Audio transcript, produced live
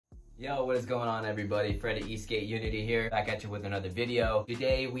Yo, what is going on, everybody? Fred at Skate Unity here, back at you with another video.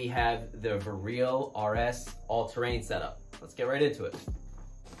 Today we have the VERREAL RS all-terrain setup. Let's get right into it.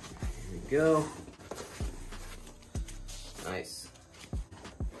 Here we go. Nice.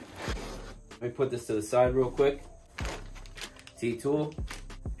 Let me put this to the side real quick. T-tool,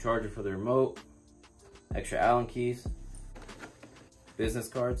 charger for the remote, extra Allen keys, business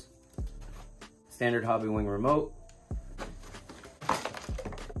cards, standard hobby wing remote,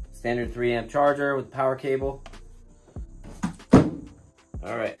 standard 3-amp charger with power cable.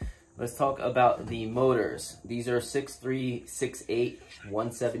 All right, let's talk about the motors. These are 6.3, 6.8,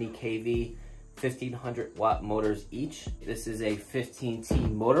 170 kV, 1500 watt motors each. This is a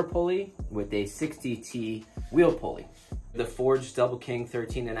 15T motor pulley with a 60T wheel pulley. The forged Double King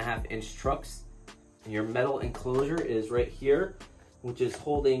 13.5-inch trucks. Your metal enclosure is right here, which is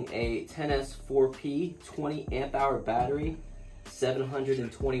holding a 10S4P 20 amp hour battery,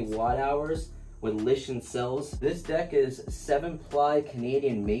 720 watt hours with Lishan cells. This deck is 7-ply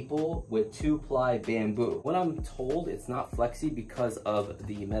Canadian maple with 2-ply bamboo. What I'm told, it's not flexi because of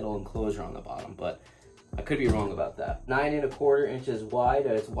the metal enclosure on the bottom, but I could be wrong about that. 9¼ inches wide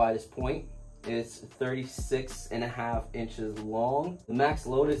at its widest point. It's 36.5 inches long. The max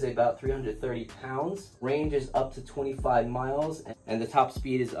load is about 330 pounds. Range is up to 25 miles, and the top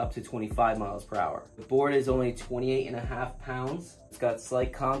speed is up to 25 miles per hour. The board is only 28.5 pounds. It's got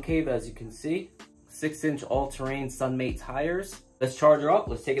slight concave, as you can see. 6-inch all-terrain Sunmate tires. Let's charge her up.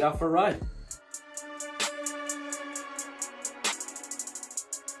 Let's take it out for a ride.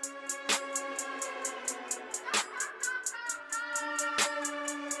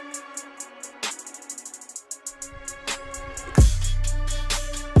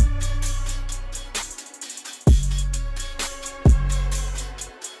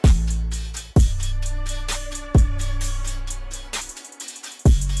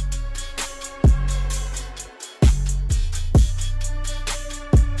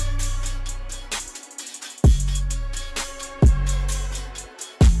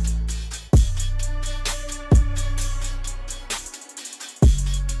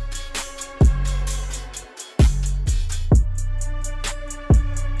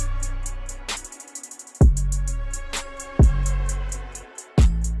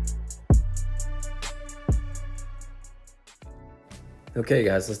 Okay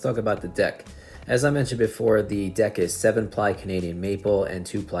guys, let's talk about the deck. As I mentioned before, the deck is 7-ply Canadian maple and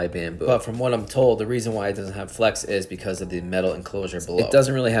 2-ply bamboo. But from what I'm told, the reason why it doesn't have flex is because of the metal enclosure below. It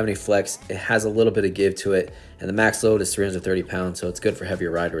doesn't really have any flex. It has a little bit of give to it, and the max load is 330 pounds, so it's good for heavier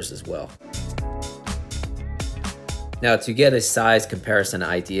riders as well. Now, to get a size comparison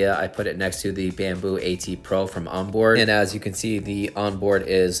idea, I put it next to the Bamboo AT Pro from Onboard. And as you can see, the Onboard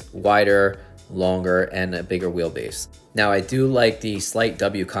is wider, longer, and a bigger wheelbase. Now, I do like the slight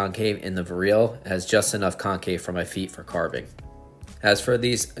W concave in the VERREAL. It has just enough concave for my feet for carving. As for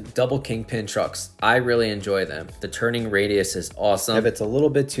these double kingpin trucks, I really enjoy them. The turning radius is awesome. If it's a little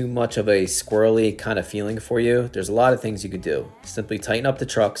bit too much of a squirrely kind of feeling for you, there's a lot of things you could do. Simply tighten up the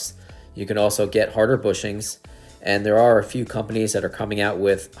trucks. You can also get harder bushings. And there are a few companies that are coming out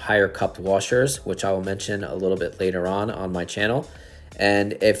with higher cupped washers, which I will mention a little bit later on my channel.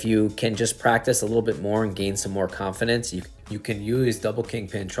 And if you can just practice a little bit more and gain some more confidence, you can use double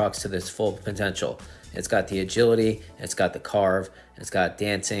kingpin trucks to this full potential. It's got the agility, it's got the carve, it's got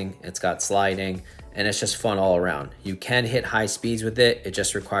dancing, it's got sliding, and it's just fun all around. You can hit high speeds with it, it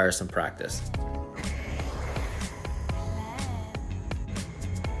just requires some practice.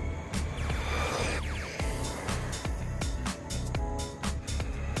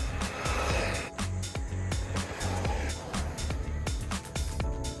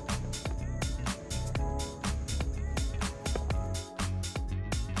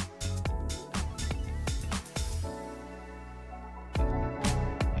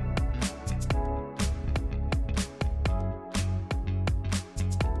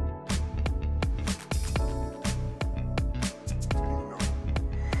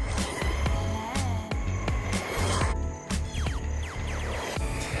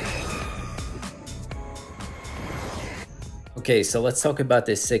 Okay, so let's talk about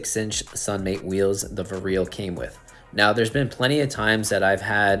this 6-inch Sunmate wheels the VERREAL came with. Now, there's been plenty of times that I've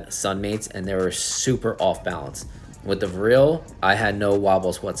had Sunmates and they were super off balance. With the VERREAL, I had no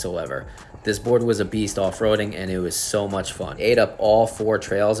wobbles whatsoever. This board was a beast off-roading and it was so much fun. It ate up all 4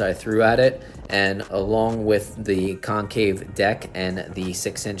 trails I threw at it, and along with the concave deck and the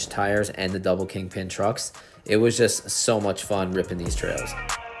 6-inch tires and the double kingpin trucks, it was just so much fun ripping these trails.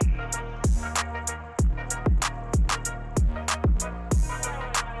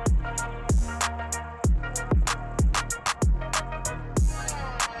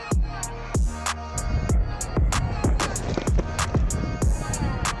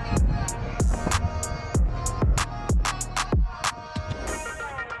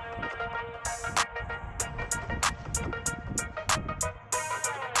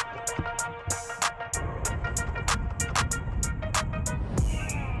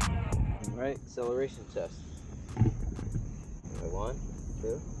 right, acceleration test. All right, 1,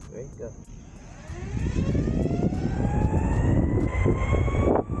 2, 3, go.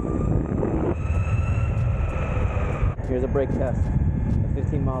 Here's a brake test at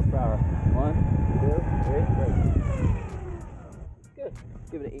 15 miles per hour. 1, 2, 3, brake. Good.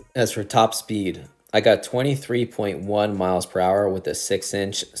 Give it an 8. As for top speed, I got 23.1 miles per hour with a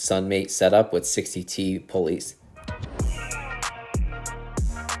 6-inch Sunmate setup with 60T pulleys.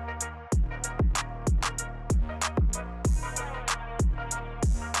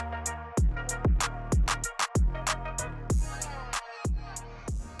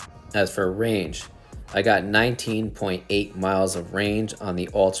 As for range, I got 19.8 miles of range on the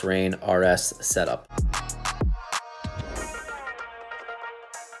all-terrain RS setup.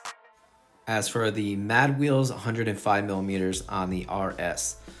 As for the Mad Wheels, 105 millimeters on the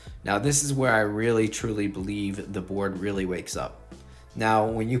RS. Now this is where I really truly believe the board really wakes up. Now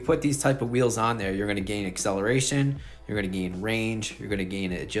when you put these type of wheels on there, you're going to gain acceleration, you're going to gain range, you're going to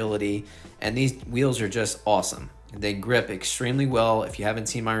gain agility, and these wheels are just awesome. They grip extremely well. If you haven't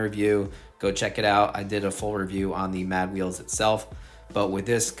seen my review, go check it out. I did a full review on the Mad Wheels itself, but with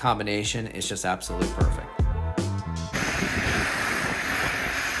this combination, it's just absolutely perfect.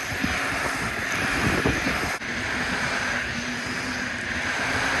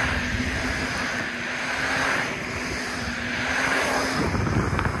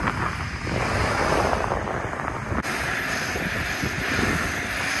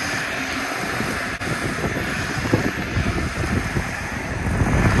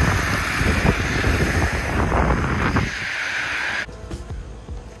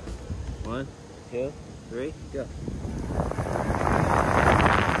 One, 2, 3, go.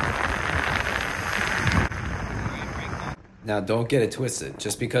 Now don't get it twisted.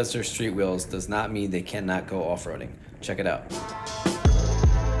 Just because they're street wheels does not mean they cannot go off-roading. Check it out.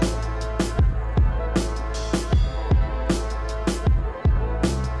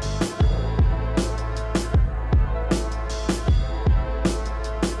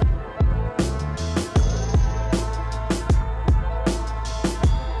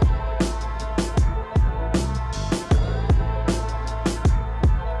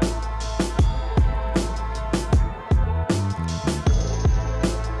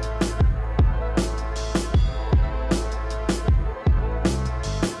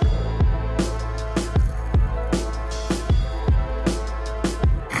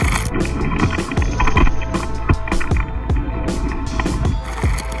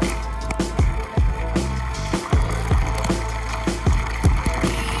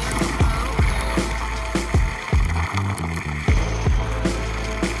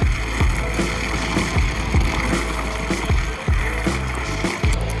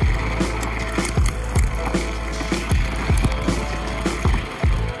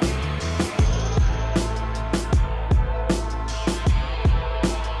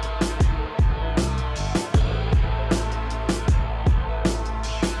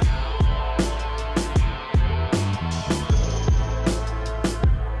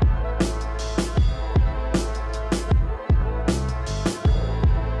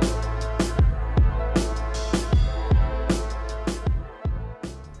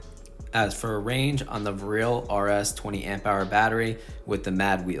 As for range on the VERREAL RS 20 amp hour battery with the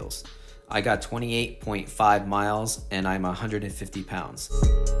Mad Wheels, I got 28.5 miles and I'm 150 pounds.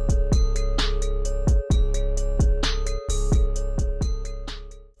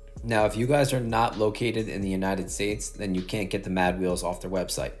 Now, if you guys are not located in the United States, then you can't get the Mad Wheels off their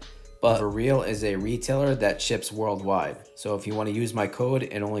website. But VERREAL is a retailer that ships worldwide. So if you want to use my code,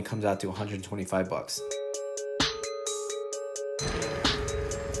 it only comes out to 125 bucks.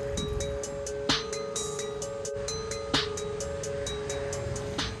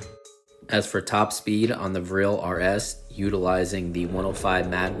 As for top speed on the VERREAL RS, utilizing the 105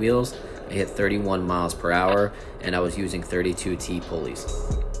 Mad Wheels, I hit 31 miles per hour and I was using 32T pulleys.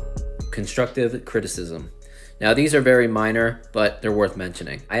 Constructive criticism. Now these are very minor, but they're worth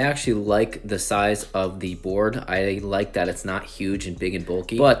mentioning. I actually like the size of the board. I like that it's not huge and big and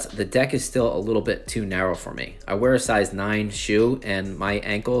bulky, but the deck is still a little bit too narrow for me. I wear a size 9 shoe and my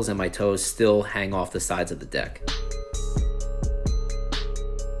ankles and my toes still hang off the sides of the deck.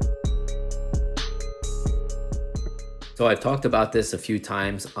 So I've talked about this a few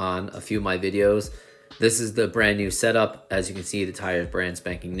times on a few of my videos. This is the brand new setup. As you can see, the tire is brand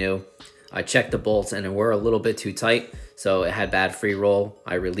spanking new. I checked the bolts and they were a little bit too tight, so it had bad free roll.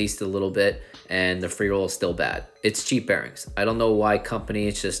 I released it a little bit and the free roll is still bad. It's cheap bearings. I don't know why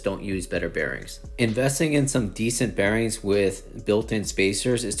companies just don't use better bearings. Investing in some decent bearings with built-in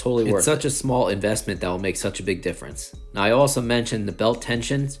spacers is totally worth it. It's such a small investment that will make such a big difference. Now, I also mentioned the belt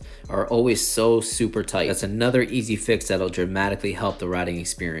tensions are always so super tight. That's another easy fix that'll dramatically help the riding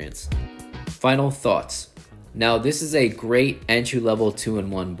experience. Final thoughts. Now, this is a great entry-level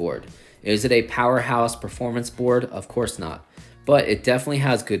 2-in-1 board. Is it a powerhouse performance board? Of course not. But it definitely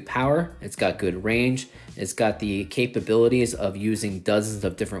has good power, it's got good range, it's got the capabilities of using dozens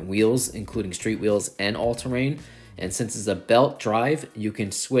of different wheels, including street wheels and all-terrain. And since it's a belt drive, you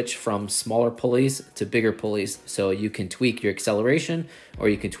can switch from smaller pulleys to bigger pulleys, so you can tweak your acceleration or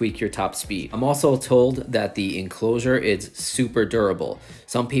you can tweak your top speed. I'm also told that the enclosure is super durable.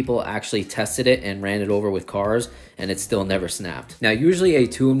 Some people actually tested it and ran it over with cars and it still never snapped. Now, usually a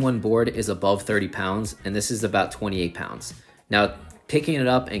 2-in-1 board is above 30 pounds and this is about 28 pounds. Now, picking it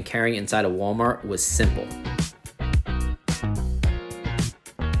up and carrying it inside of Walmart was simple.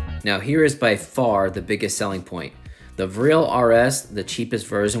 Now, here is by far the biggest selling point. The VERREAL RS, the cheapest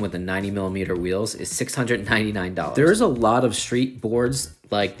version with the 90mm wheels, is $699. There's a lot of street boards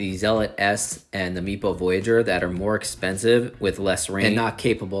like the Zealot S and the Meepo Voyager that are more expensive with less range and not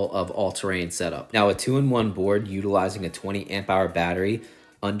capable of all-terrain setup. Now, a 2-in-1 board utilizing a 20 amp hour battery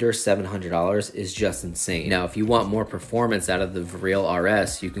under $700 is just insane. Now, if you want more performance out of the VERREAL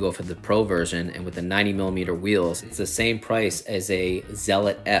RS, you can go for the Pro version, and with the 90mm wheels, it's the same price as a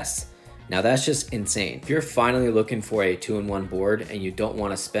Zealot S. Now, that's just insane. If you're finally looking for a 2-in-1 board and you don't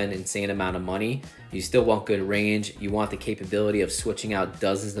want to spend an insane amount of money, you still want good range, you want the capability of switching out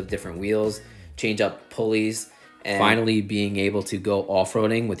dozens of different wheels, change up pulleys, and finally being able to go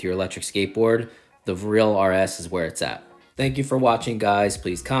off-roading with your electric skateboard, the VERREAL RS is where it's at. Thank you for watching, guys.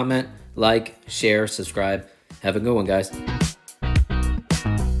 Please comment, like, share, subscribe. Have a good one, guys.